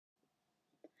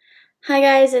Hi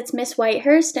guys, it's Miss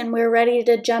Whitehurst and we're ready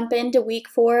to jump into week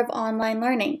 4 of online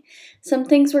learning. Some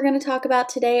things we're going to talk about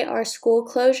today are school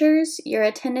closures, your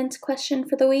attendance question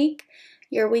for the week,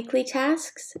 your weekly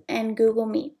tasks, and Google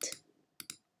Meet.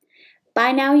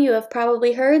 By now you have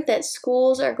probably heard that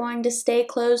schools are going to stay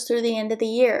closed through the end of the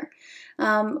year.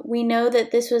 We know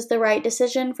that this was the right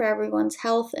decision for everyone's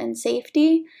health and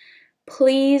safety.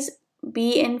 Please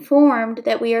be informed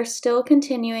that we are still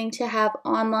continuing to have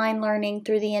online learning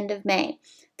through the end of May,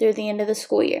 through the end of the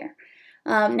school year.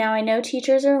 Now, I know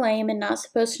teachers are lame and not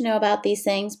supposed to know about these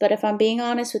things, but if I'm being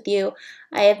honest with you,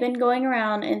 I have been going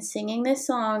around and singing this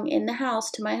song in the house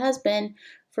to my husband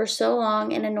for so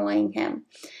long and annoying him.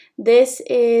 This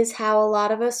is how a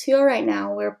lot of us feel right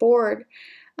now. We're bored.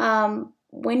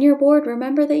 When you're bored,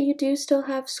 remember that you do still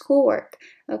have schoolwork,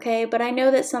 okay? But I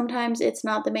know that sometimes it's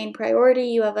not the main priority.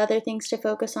 You have other things to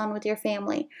focus on with your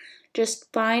family. Just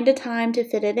find a time to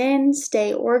fit it in,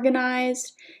 stay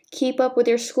organized, keep up with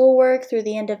your schoolwork through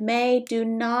the end of May. Do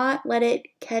not let it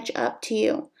catch up to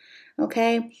you,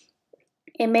 okay?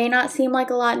 It may not seem like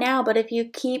a lot now, but if you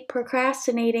keep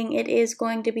procrastinating, it is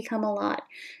going to become a lot.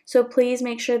 So please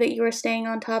make sure that you are staying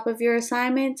on top of your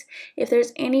assignments. If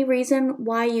there's any reason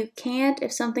why you can't,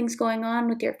 if something's going on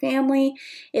with your family,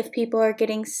 if people are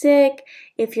getting sick,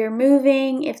 if you're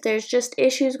moving, if there's just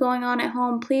issues going on at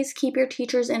home, please keep your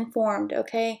teachers informed,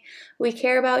 okay? We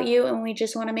care about you and we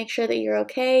just want to make sure that you're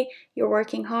okay, you're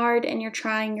working hard, and you're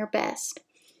trying your best.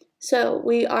 So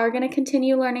we are going to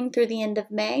continue learning through the end of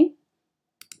May.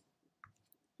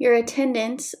 Your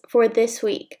attendance for this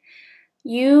week.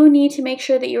 You need to make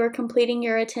sure that you are completing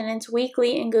your attendance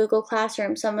weekly in Google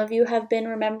Classroom. Some of you have been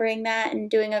remembering that and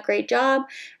doing a great job.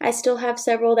 I still have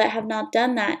several that have not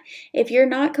done that. If you're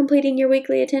not completing your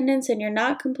weekly attendance and you're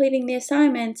not completing the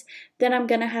assignments, then I'm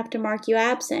going to have to mark you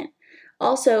absent.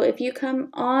 Also, if you come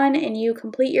on and you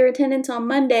complete your attendance on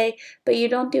Monday, but you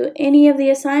don't do any of the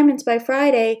assignments by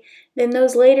Friday, then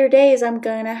those later days I'm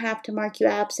going to have to mark you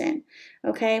absent,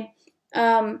 okay?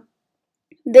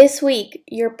 This week,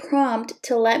 your prompt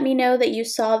to let me know that you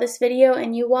saw this video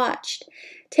and you watched.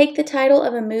 Take the title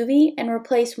of a movie and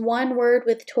replace one word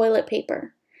with toilet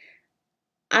paper.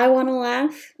 I want to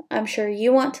laugh. I'm sure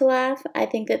you want to laugh. I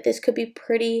think that this could be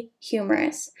pretty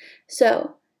humorous.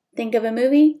 So, think of a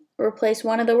movie, replace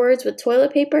one of the words with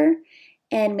toilet paper,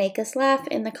 and make us laugh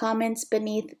in the comments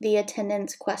beneath the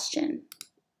attendance question.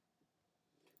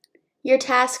 Your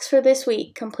tasks for this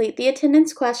week: complete the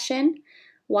attendance question,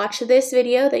 watch this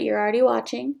video that you're already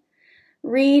watching,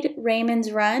 read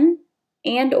Raymond's Run,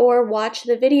 and or watch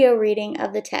the video reading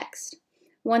of the text.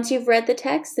 Once you've read the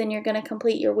text, then you're going to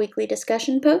complete your weekly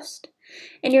discussion post,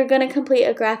 and you're going to complete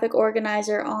a graphic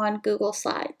organizer on Google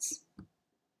Slides.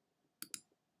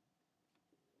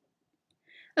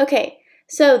 Okay,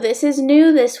 so this is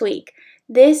new this week.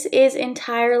 This is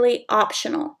entirely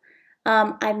optional.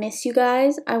 I miss you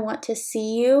guys. I want to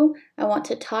see you. I want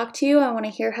to talk to you. I want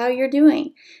to hear how you're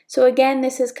doing. So again,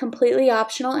 this is completely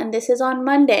optional and this is on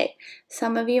Monday.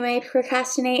 Some of you may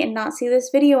procrastinate and not see this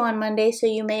video on Monday, so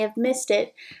you may have missed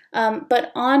it.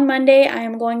 But on Monday, I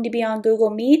am going to be on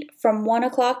Google Meet from 1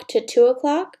 o'clock to 2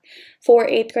 o'clock for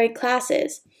 8th grade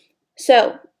classes.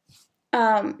 So,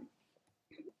 1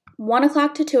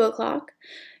 o'clock to 2 o'clock.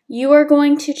 You are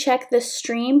going to check the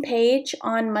stream page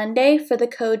on Monday for the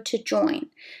code to join.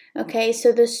 Okay,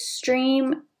 so the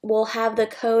stream will have the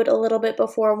code a little bit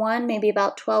before 1, maybe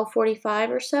about 12:45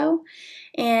 or so.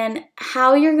 And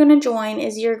how you're going to join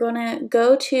is you're going to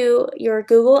go to your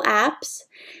Google Apps,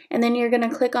 and then you're going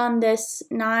to click on this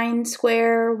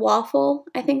 9-square waffle,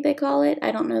 I think they call it.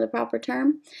 I don't know the proper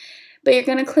term. But you're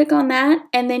going to click on that,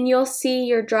 and then you'll see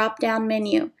your drop-down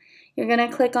menu. You're going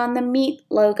to click on the Meet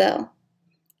logo.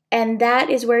 And that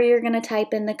is where you're going to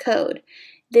type in the code.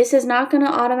 This is not going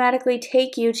to automatically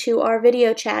take you to our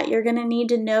video chat. You're going to need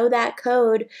to know that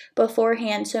code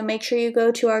beforehand. So make sure you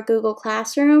go to our Google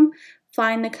Classroom,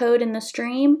 find the code in the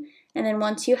stream, and then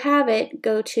once you have it,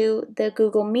 go to the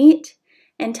Google Meet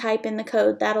and type in the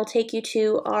code. That'll take you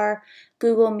to our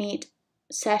Google Meet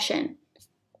session.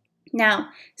 Now,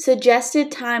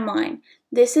 suggested timeline.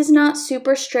 This is not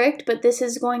super strict, but this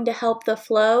is going to help the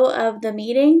flow of the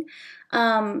meeting.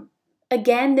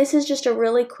 Again, this is just a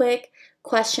really quick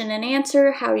question and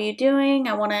answer. How are you doing?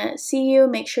 I want to see you,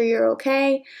 make sure you're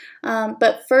okay.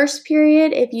 But first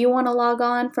period, if you want to log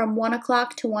on from 1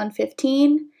 o'clock to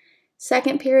 1:15,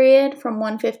 second period from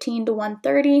 1:15 to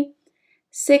 1:30,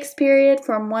 sixth period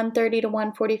from 1:30 to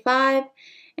 1:45,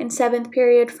 and seventh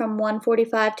period from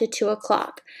 1:45 to 2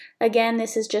 o'clock. Again,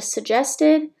 this is just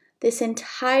suggested. This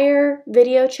entire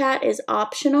video chat is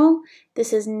optional.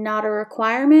 This is not a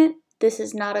requirement. This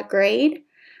is not a grade.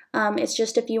 It's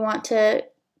just if you want to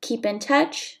keep in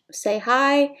touch, say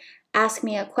hi, ask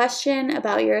me a question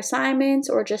about your assignments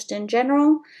or just in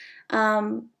general.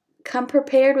 Come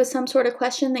prepared with some sort of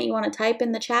question that you want to type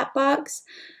in the chat box.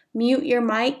 Mute your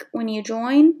mic when you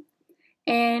join,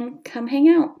 and come hang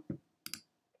out.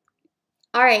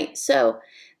 All right, so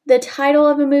the title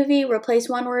of a movie, replace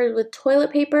one word with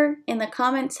toilet paper in the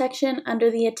comment section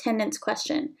under the attendance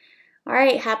question. All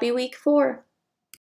right, happy week 4.